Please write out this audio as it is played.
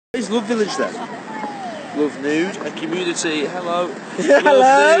is Love Village then? Love Nude, a community, hello. Hello.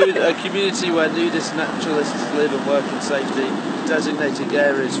 Love Nude, a community where nudists and naturalists live and work in safety, designating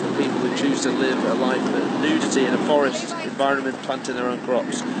areas for people who choose to live a life of nudity in a forest environment, planting their own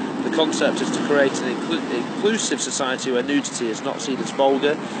crops. The concept is to create an inclusive society where nudity is not seen as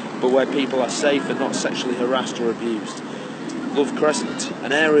vulgar, but where people are safe and not sexually harassed or abused. Love Crescent,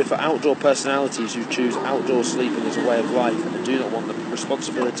 an area for outdoor personalities who choose outdoor sleeping as a way of life and do not want the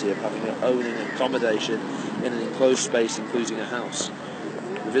responsibility of owning accommodation in an enclosed space, including a house.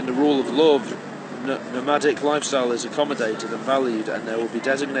 Within the rule of love, nomadic lifestyle is accommodated and valued, and there will be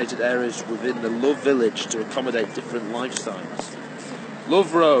designated areas within the Love Village to accommodate different lifestyles.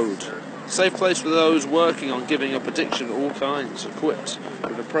 Love Road, safe place for those working on giving up addiction of all kinds, equipped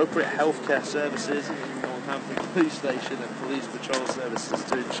with appropriate healthcare services, Northampton Police Station and police patrol services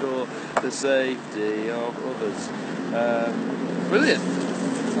to ensure the safety of others. Brilliant.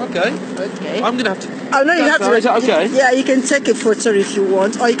 Okay. I'm going to have to... Oh, no, you have to... Okay. Yeah, you can take a photo if you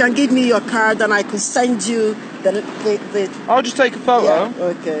want, or you can give me your card and I could send you the I'll just take a photo. Yeah,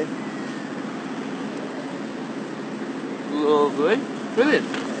 okay. Lovely. Brilliant.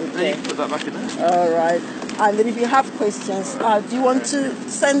 Okay. Then you can put that back in there. All right. And then if you have questions, do you want to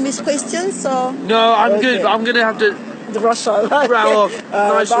send me questions or? No, I'm good. But I'm going to have to rush on. round off.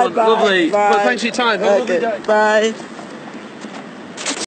 Nice bye, one. bye, Lovely. bye. Well, thanks for your time. Have a lovely day. Bye.